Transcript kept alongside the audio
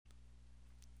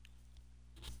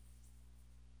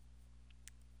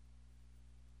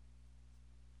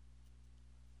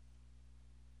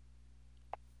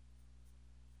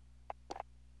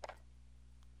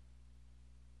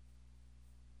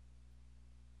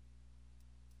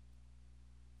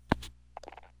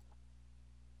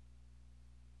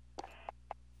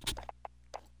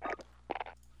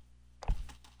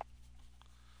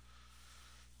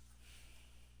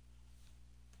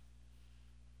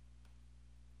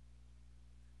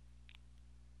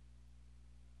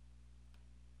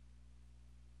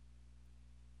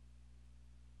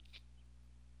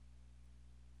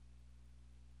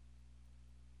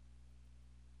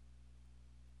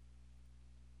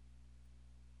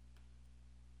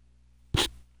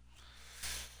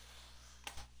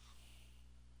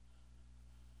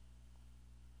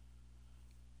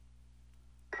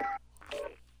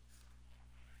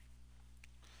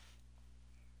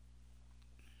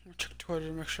coded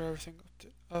to make sure everything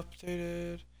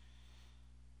updated.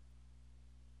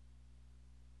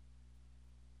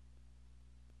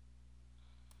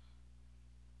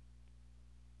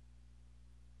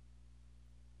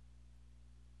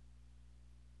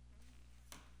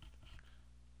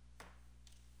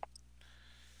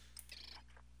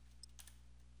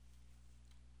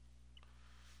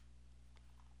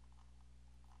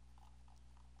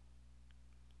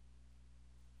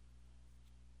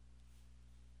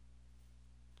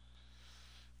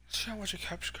 See how much a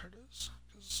capture card is,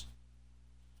 because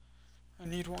I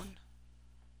need one.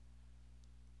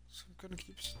 So I'm gonna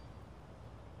keep.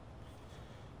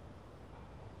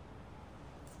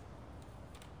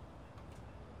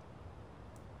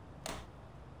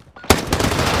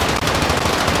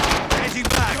 Heading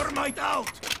back! Thermite out!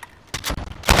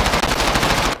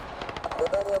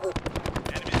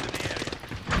 Enemies in the area.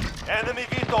 Enemy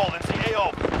VTOL in the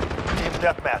AO. Team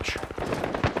deathmatch.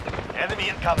 Enemy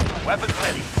incoming. Weapons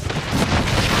ready.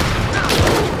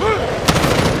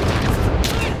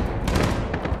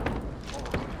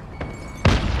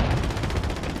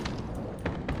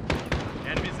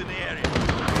 Enemies in the area.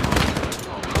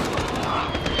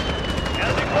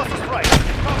 Enemy cluster strike.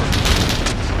 Cover.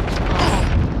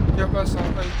 Yep, that's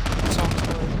not right. Sounds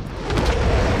right.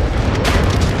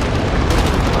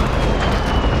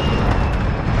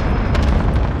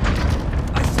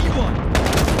 I see one!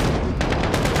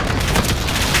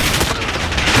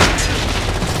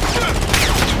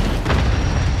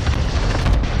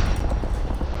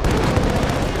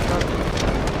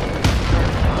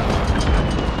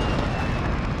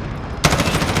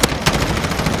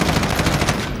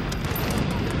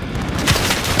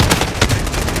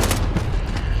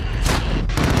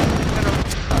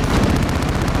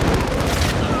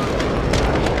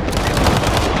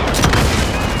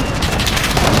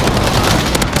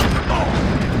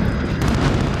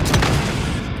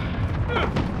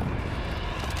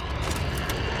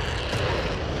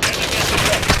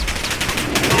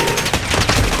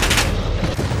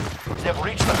 They've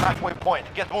reached the halfway point.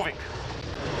 Get moving.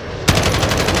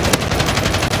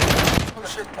 Oh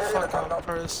shit, fuck out,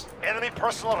 Paris. Enemy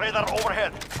personal radar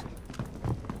overhead.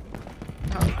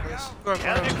 Not Paris. Go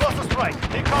ahead, Enemy Paris. cluster strike.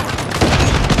 Take cover.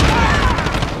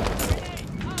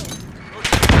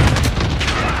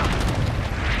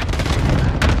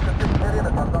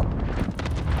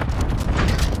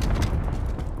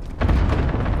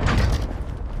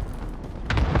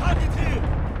 Target here!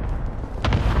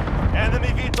 Enemy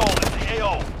VTOL in the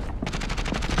AO.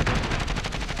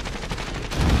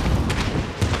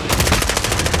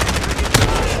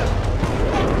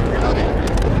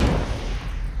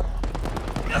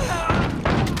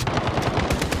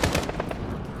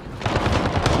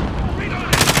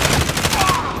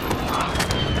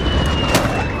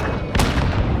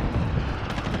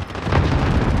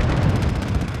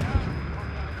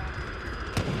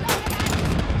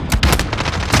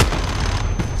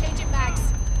 Changing mags.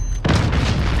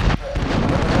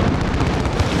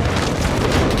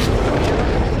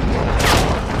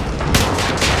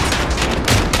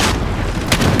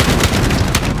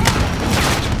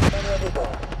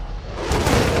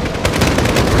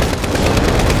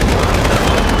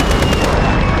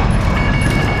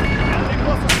 Enemy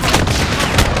cluster strike.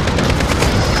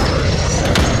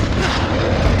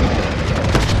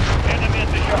 Enemy at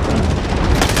the shop.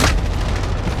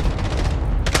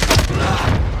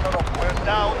 We're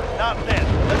down, not dead.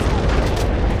 Let's move.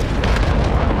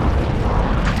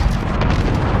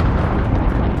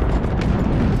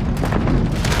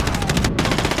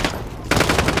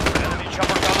 Enemy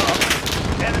chopper gunner up.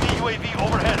 Enemy UAV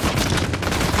overhead.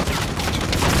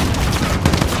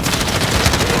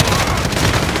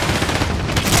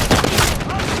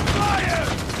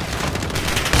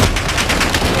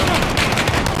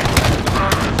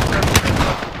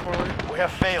 We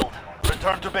have failed.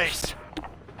 Return to base.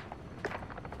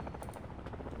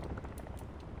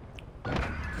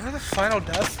 Is that the final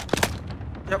death?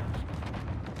 Yep.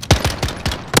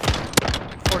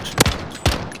 Unfortunate.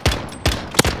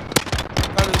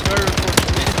 That is very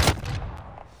unfortunate.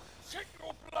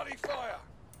 Signal bloody fire!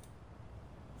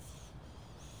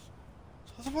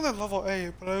 So I'm only at level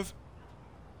 8, but I've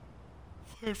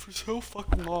played for so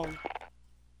fucking long.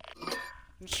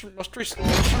 Must reset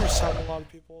a lot of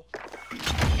people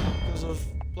because of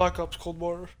Black Ops Cold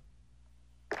War.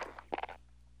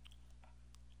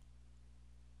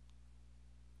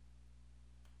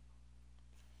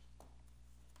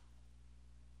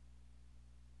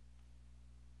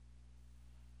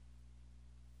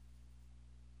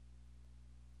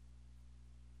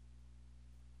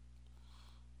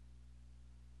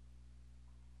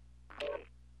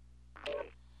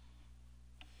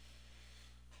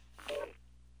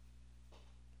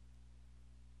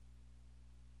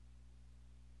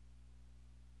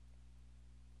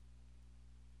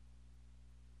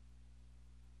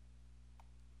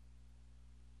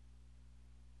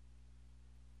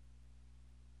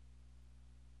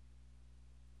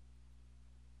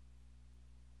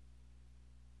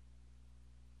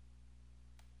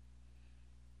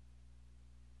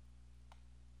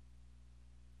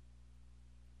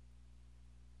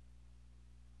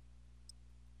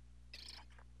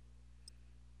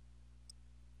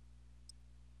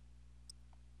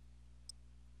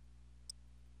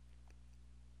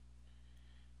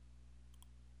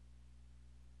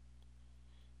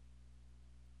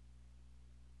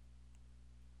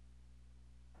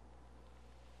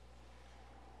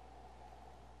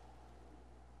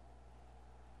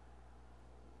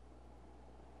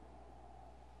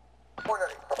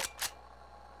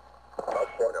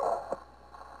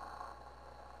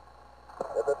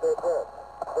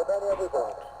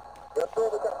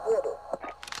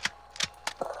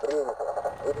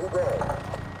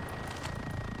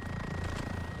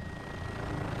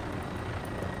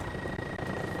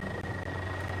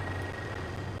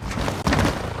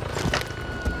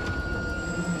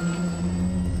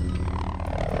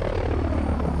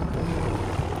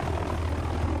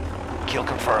 Kill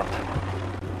confirmed.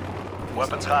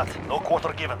 Weapons hot. No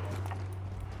quarter given.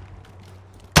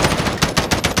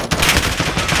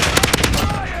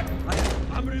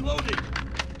 I'm reloading.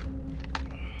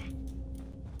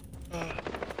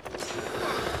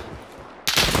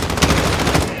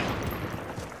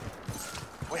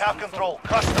 We have control.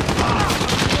 Crush them.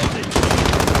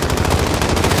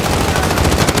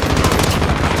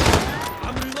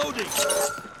 I'm reloading.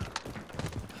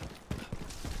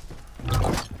 I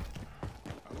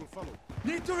will follow.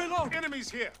 Need to reload. Enemies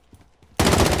here.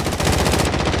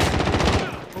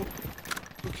 Oh,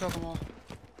 we killed them all.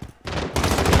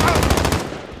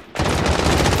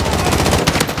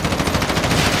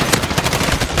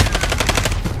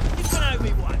 Keep an eye on me,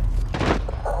 one.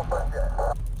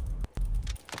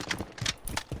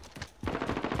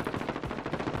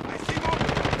 I see more.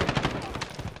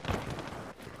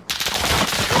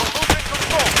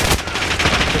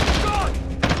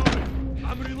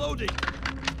 I'm reloading.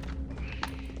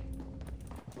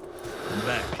 I'm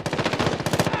back.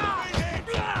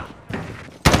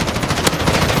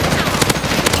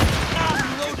 I'm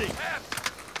reloading.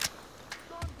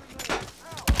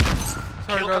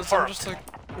 Sorry Kill guys, I'm confirmed. just like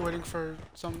waiting for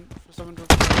someone to.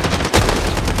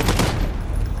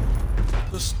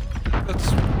 This that's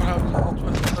what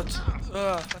happens.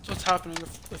 That's what's happening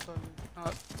if I'm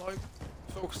not like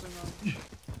focusing on.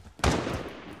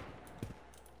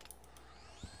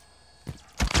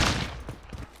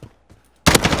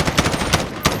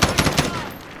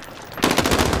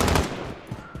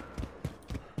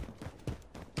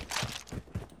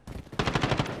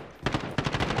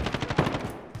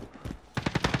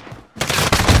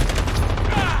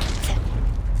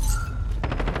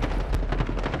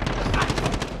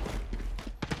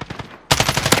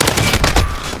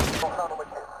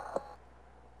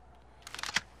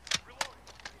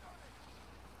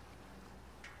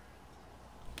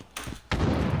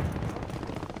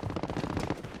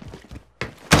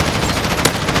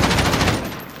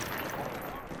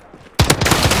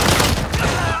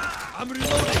 I'm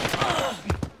reloading.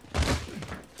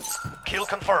 Kill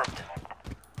confirmed.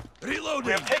 Reloading.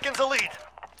 We have taken the lead.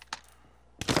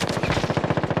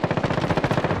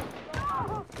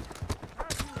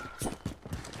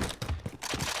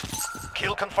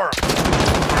 Kill confirmed.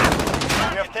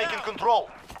 We have taken control.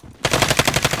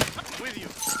 With you.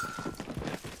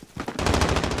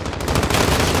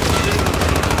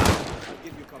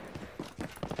 Give you cover.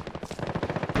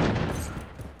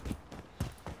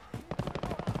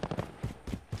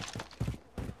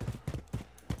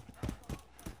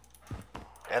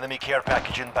 Enemy care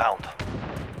package inbound.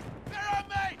 They're on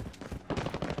me.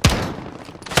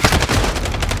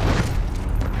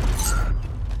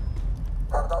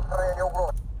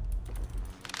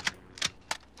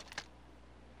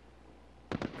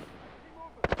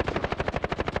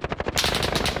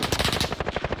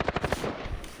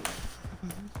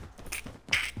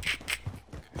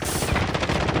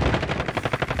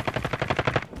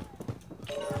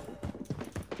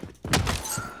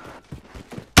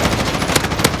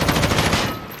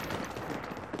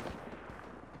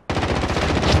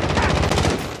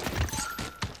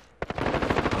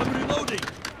 I'm reloading.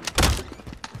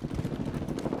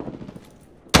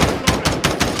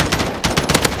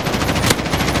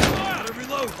 Gotta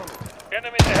reload.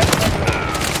 Enemies ahead.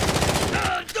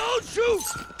 Don't shoot.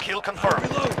 Kill confirmed.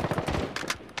 Reload.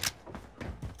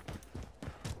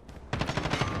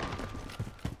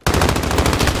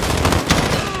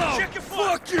 Check your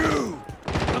Fuck you.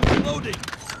 I'm reloading.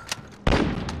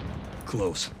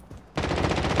 Close.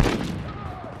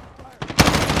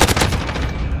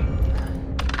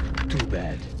 Too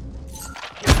bad.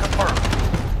 Kill confirmed.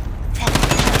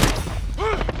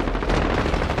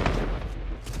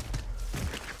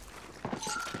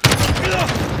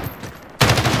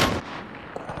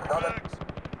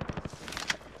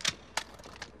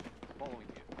 Following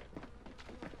you.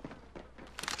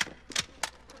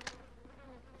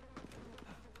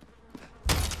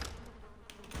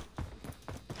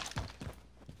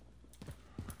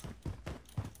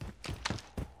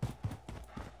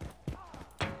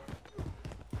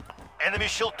 Enemy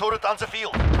shield turret on the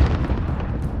field.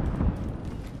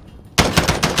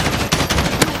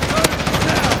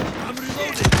 I'm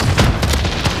reloading.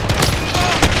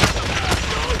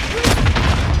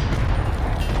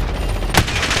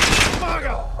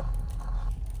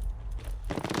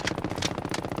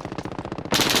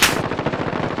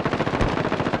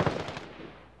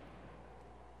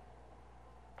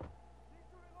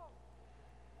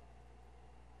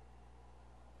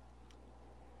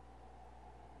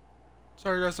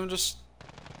 Sorry guys, I'm just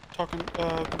talking,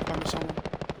 to someone.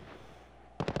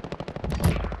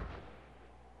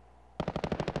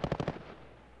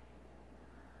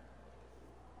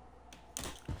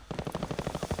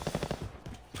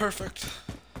 Perfect.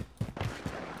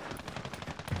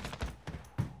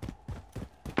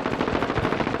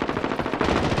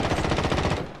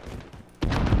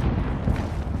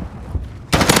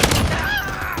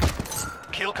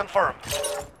 Kill confirmed.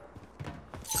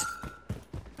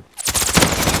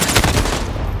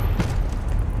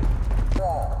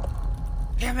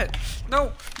 Damn it!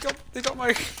 No! They got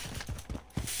my...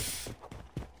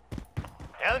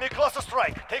 Enemy cluster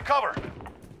strike. Take cover.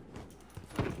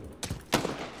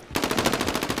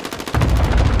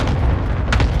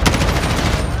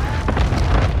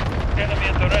 Enemy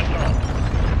at the restaurant.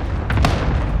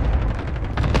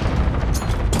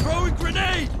 Throwing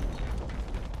grenade!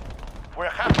 We're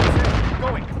halfway there. Keep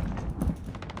going.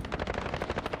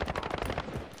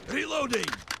 Reloading!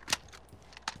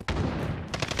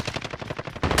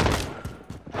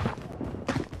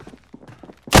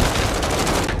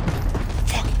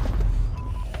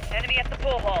 Enemy at the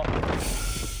pool hall.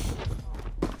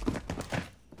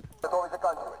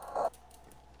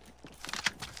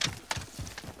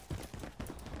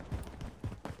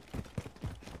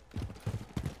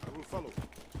 I will follow.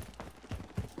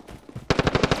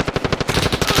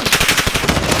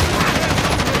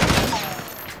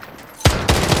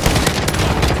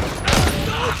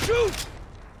 Don't shoot!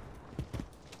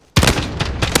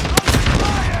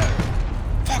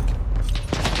 Fuck!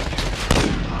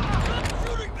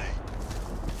 Shooting me!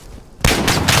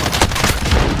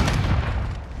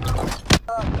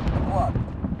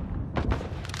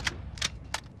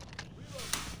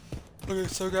 Okay,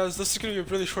 so guys, this is gonna be a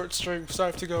really short stream, so I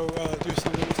have to go do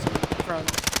something with some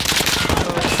friends.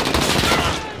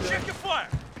 Check your fire!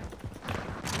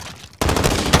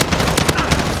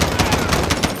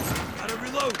 Gotta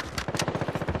reload!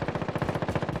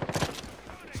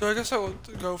 So I guess I will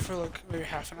go for like maybe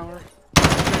half an hour.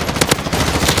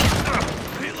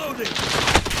 Reloading!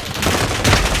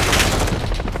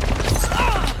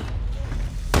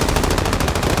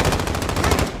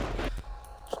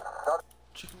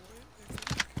 Chicken wing.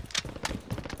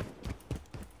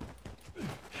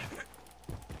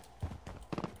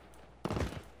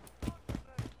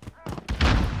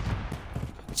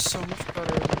 It's so much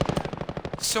better.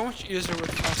 It's so much easier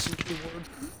with mouse and keyboard.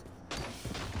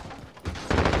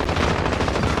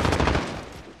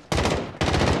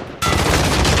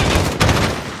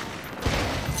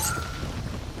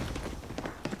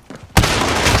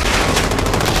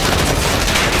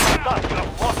 Done. You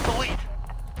have lost the lead.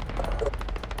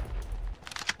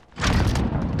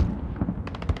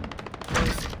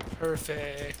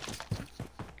 Perfect.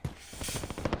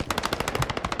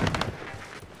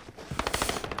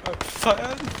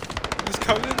 Fun is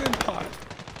coming in hot.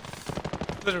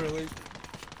 Literally.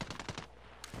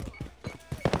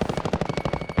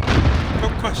 No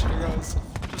question, guys.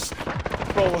 Just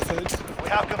roll with it. We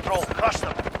have control. Crush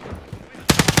them.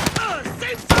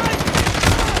 Safe side!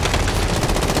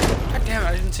 God damn it,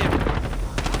 I didn't see him.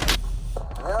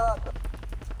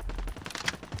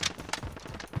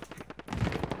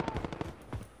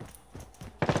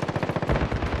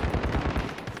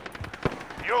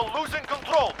 You're losing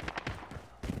control.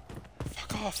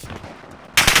 Fuck off.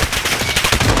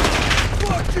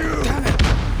 Fuck you! Damn it.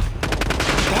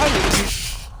 Damn it.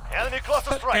 Enemy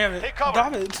cluster strike. Damn it. Take cover.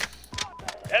 Damn it.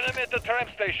 Enemy at the tram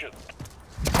station.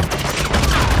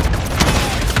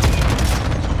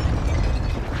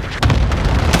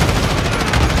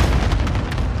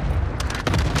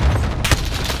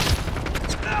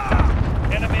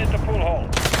 Enemy at the pool hall.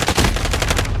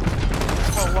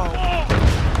 Oh, wow.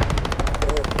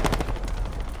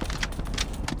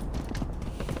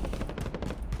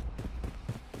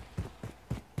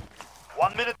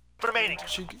 1 minute remaining.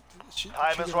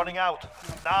 Time is running out.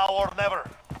 Now or never.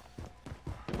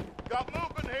 Got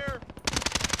movement here.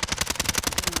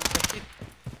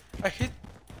 I hate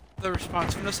the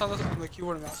responsiveness on this on the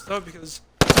keyboard and mouse though because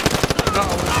I'm not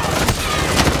always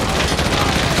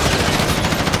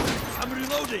I'm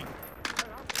reloading!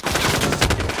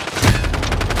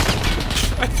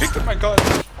 I picked up my gun.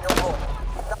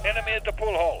 Enemy at the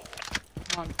pool hall.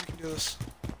 Come on, we can do this.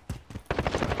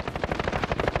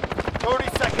 30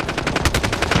 seconds.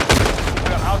 We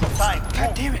are out of time.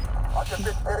 God damn it.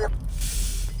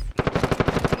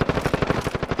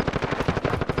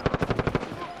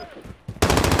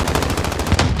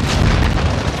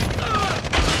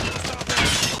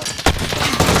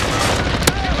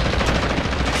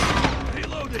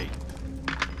 Reloading!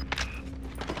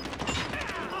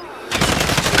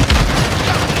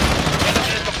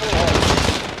 Enemy at the pool hall.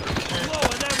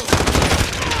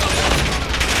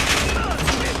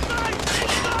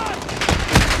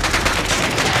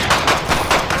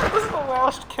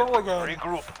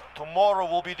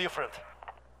 Tomorrow will be different.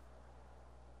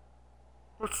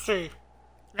 Let's see.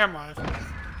 Am I?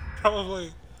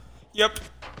 Probably. Yep.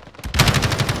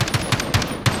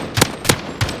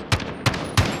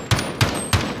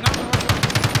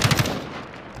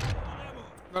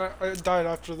 But I died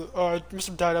after the. Oh, I must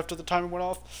have died after the timer went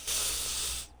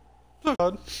off. Oh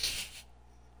god.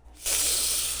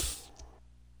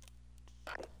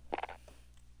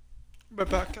 Right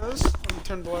back, guys. Let me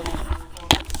turn the light on.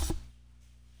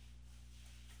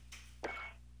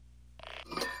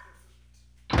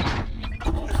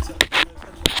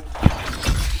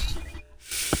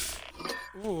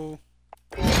 Ooh.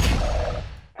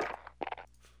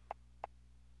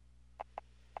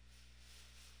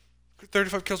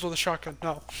 35 kills with a shotgun.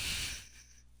 No.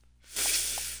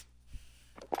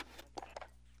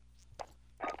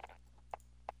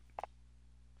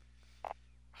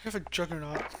 I have a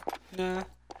juggernaut. Nah.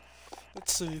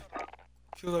 Let's see.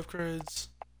 Field upgrades.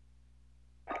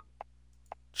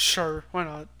 Sure, why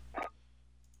not?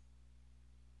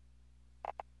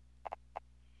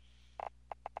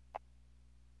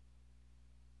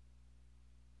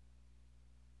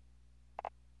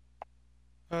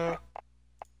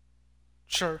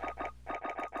 Sure.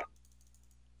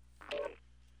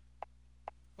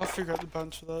 I'll figure out the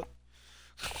buttons for that.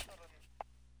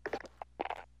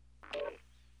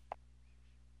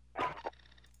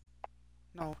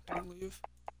 No, don't leave.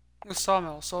 The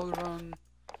sawmill, so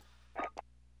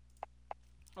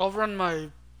I'll run my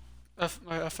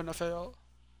FNFAL,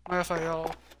 my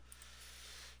FAL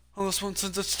on this one,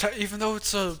 since it's even though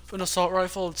it's an assault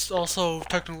rifle, it's also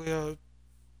technically a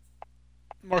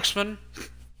marksman.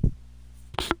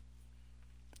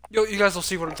 You guys will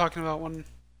see what I'm talking about when.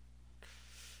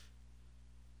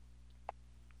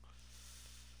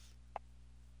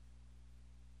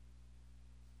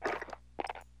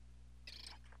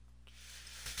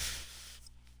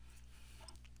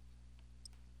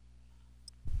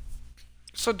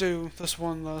 So do this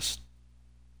one last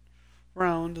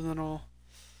round, and then I'll.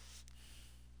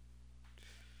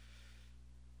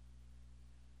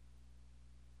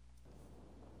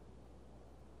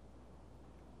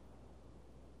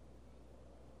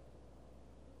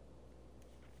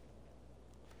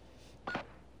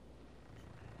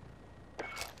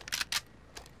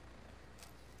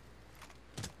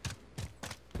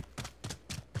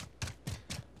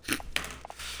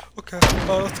 Okay,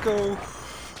 let's go.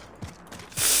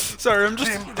 Sorry, I'm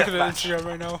just looking at Instagram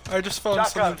right now. I just found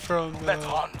something from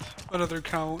another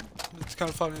account. It's kind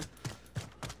of funny.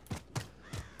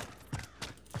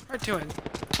 What are you doing?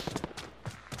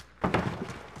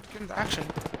 Get into action.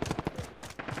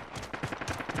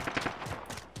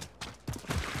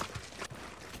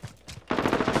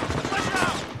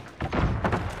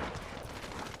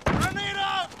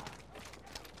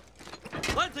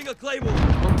 Planting a claymore.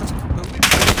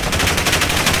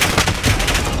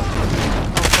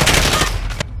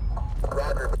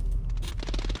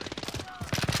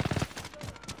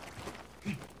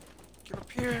 Get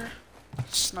up here.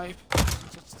 Snipe.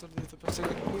 That's literally the best thing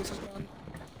I can do with this gun.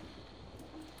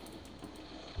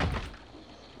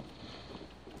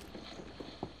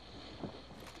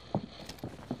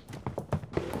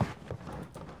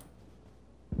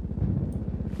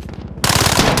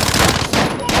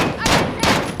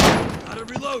 Gotta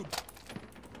reload.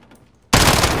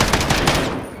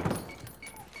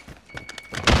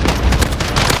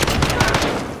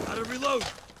 Gotta reload.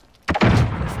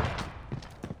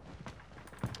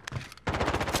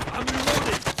 I'm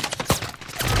reloading.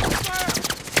 Fire!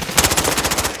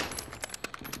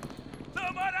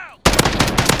 Thermite out.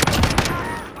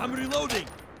 I'm reloading.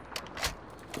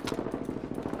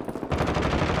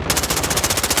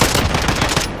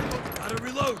 Gotta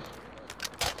reload.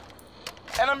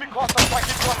 Enemy cluster strike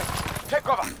incoming. Take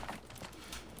cover.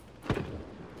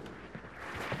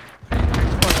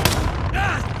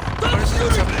 Ah! Stop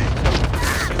shooting me!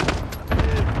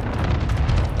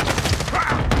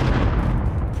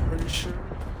 Pretty sure.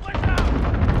 Watch out!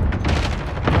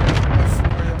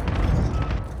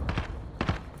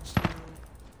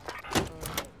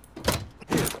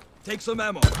 Take some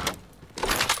ammo.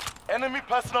 Enemy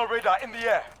personal radar in the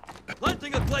air.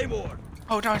 Planting a claymore.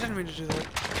 Oh no, I didn't mean to do that.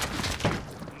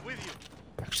 I'm with you.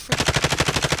 Actually,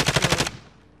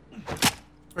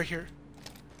 right here.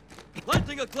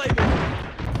 Planting a claymore.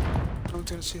 No one's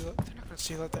gonna see that. They're not gonna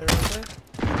see that there, are they?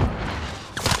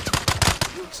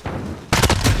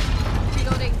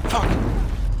 Reloading. Fuck!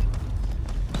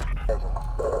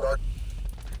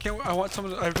 I want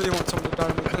someone. I really want someone to die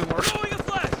with a claymore. Throwing a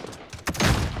flash.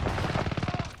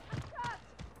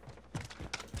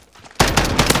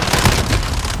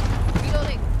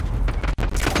 Reloading.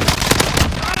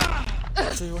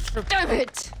 See which Damn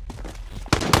it!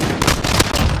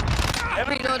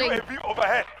 Enemy Reloading. UAV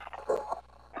overhead.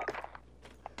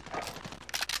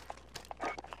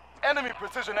 Enemy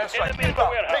precision airstrike Enemy in the inbound.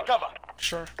 warehouse. Take cover.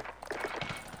 Sure.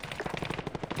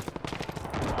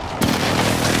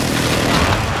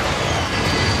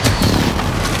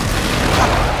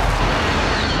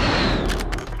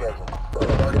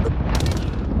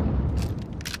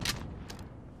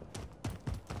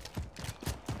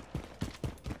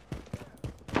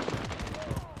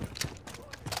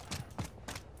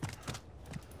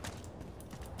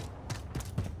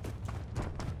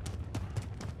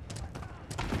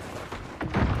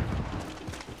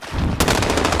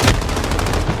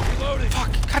 Reloading.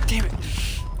 Fuck! God damn it!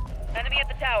 Enemy at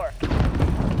the tower.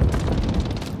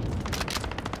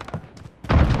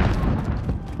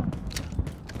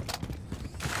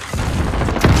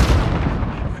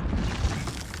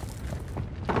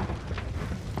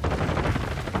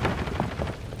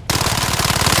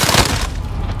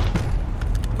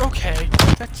 Okay,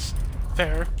 that's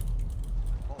fair.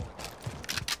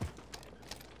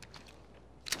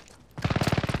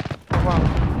 Oh, wow.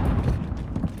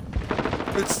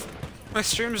 It's my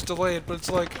stream is delayed, but it's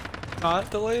like not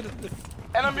delayed.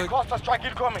 Enemy Like- cluster strike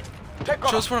incoming. Take cover.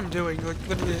 Shows what I'm doing, like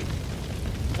literally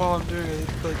while I'm doing it,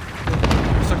 like a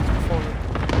few seconds before.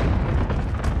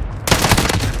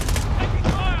 Taking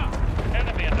fire.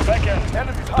 Enemy at the back end.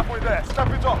 Enemy's halfway there. Step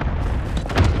it up.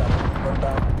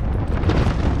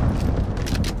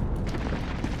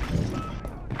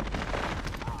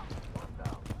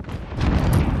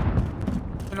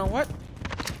 You know what?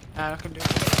 Nah, I can do it.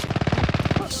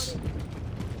 Yes.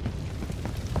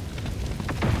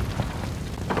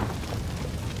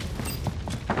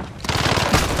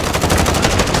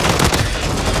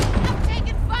 I'm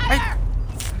taking fire!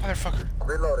 Motherfucker.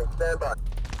 Reloading. Stand by.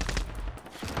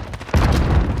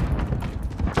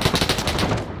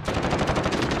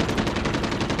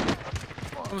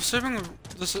 I'm assuming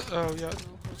this. Oh yeah, no,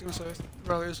 I was gonna say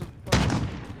Riley isn't. I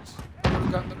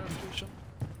haven't gotten the notification.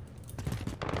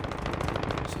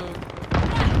 So.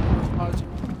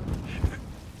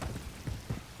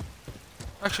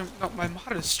 Actually, no, my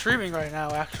mod is streaming right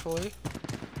now. Actually,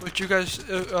 which you guys,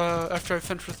 after I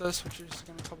finish with this, which is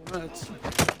in a couple minutes,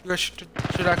 you guys should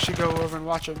actually go over and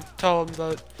watch him. Tell him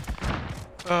that,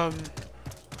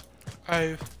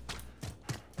 I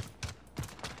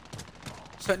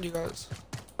sent you guys.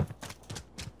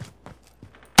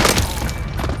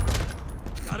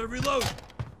 Gotta reload.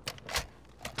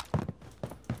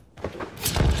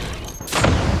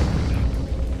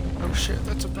 Oh shit,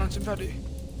 that's a bouncing buddy.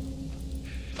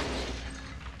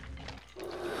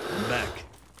 I'm back.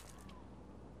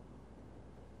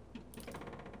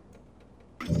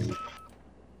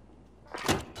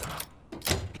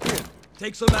 Here,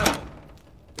 take some ammo.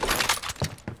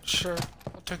 Sure,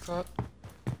 I'll take that.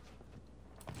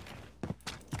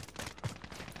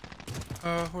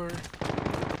 Where?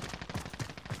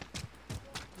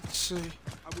 Let's see.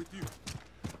 I'm with you.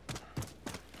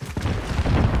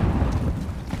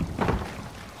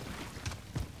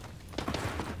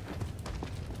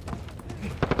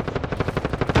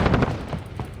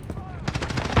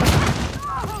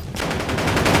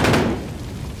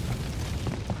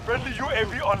 Friendly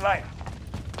UAV online.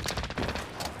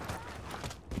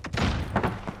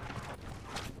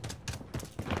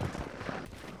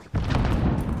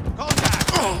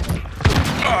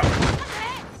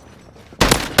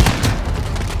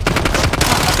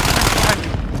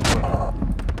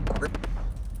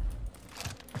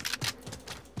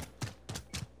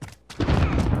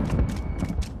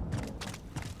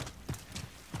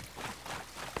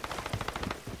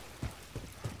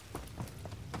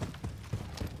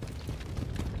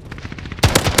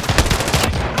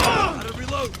 Gotta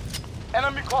reload.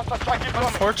 Enemy cluster strike incoming.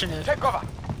 Unfortunate. Take cover.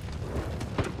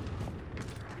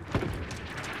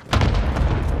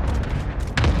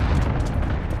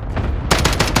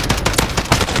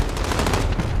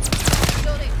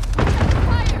 Reloading.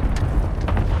 Fire!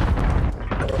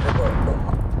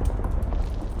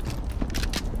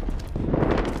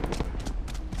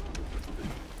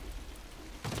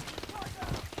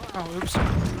 Oh, oops.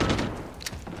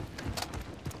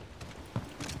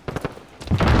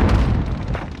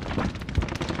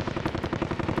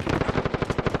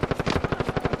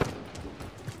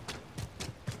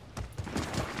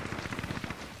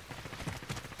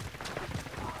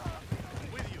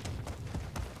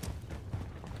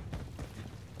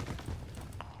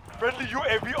 Friendly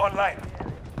UAV online.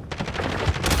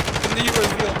 In the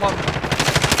UAV on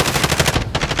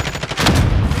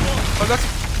Oh, that's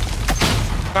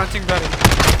bouncing Betty.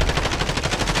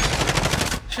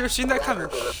 Should have seen that coming.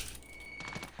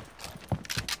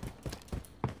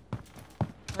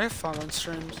 I have fun on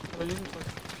streams, but I usually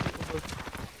like people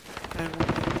to hang with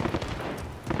me.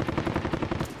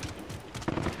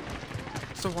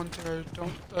 It's the one thing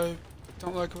I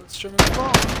don't like about streaming at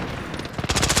all.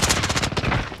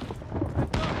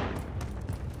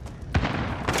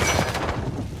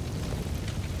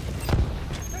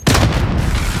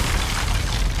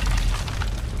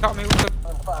 Got me with a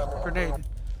grenade.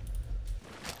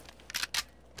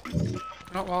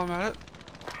 Not while I'm at it.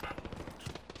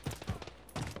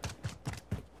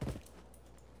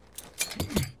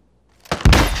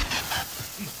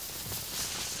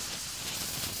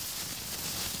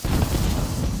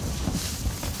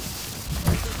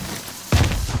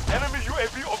 Enemy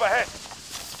UAV overhead.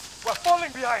 We're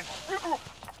falling behind. Regroup.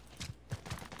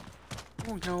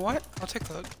 Oh, you know what? I'll take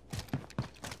that.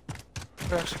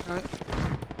 But actually, can I?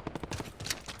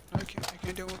 No, I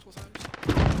can't do it multiple times. I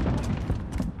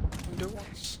can do it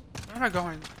once. Where am I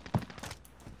going?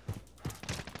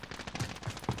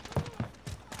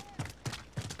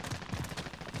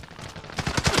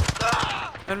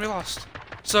 And we lost.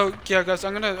 So yeah, guys,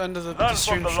 I'm gonna end the Learn from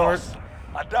stream the short. loss.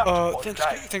 Adapt or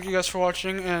die. Thank you guys for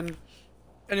watching, and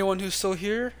anyone who's still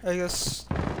here, I guess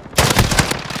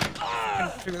can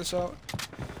figure this out.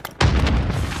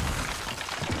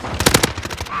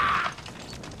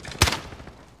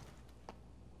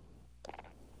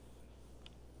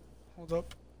 Hold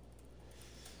up.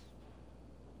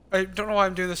 I don't know why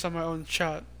I'm doing this on my own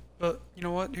chat, but you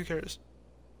know what? Who cares?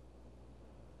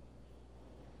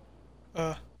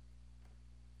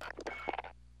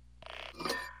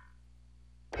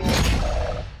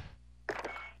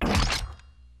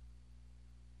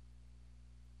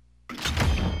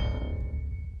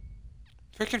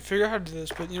 If I can figure out how to do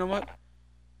this, but you know what?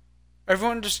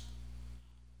 Everyone just...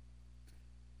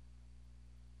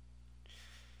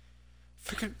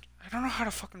 Freaking... I don't know how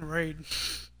to fucking raid.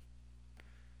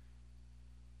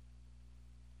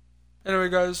 Anyway,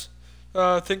 guys,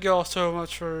 thank you all so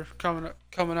much for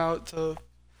coming out to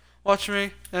watch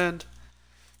me, and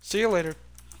see you later.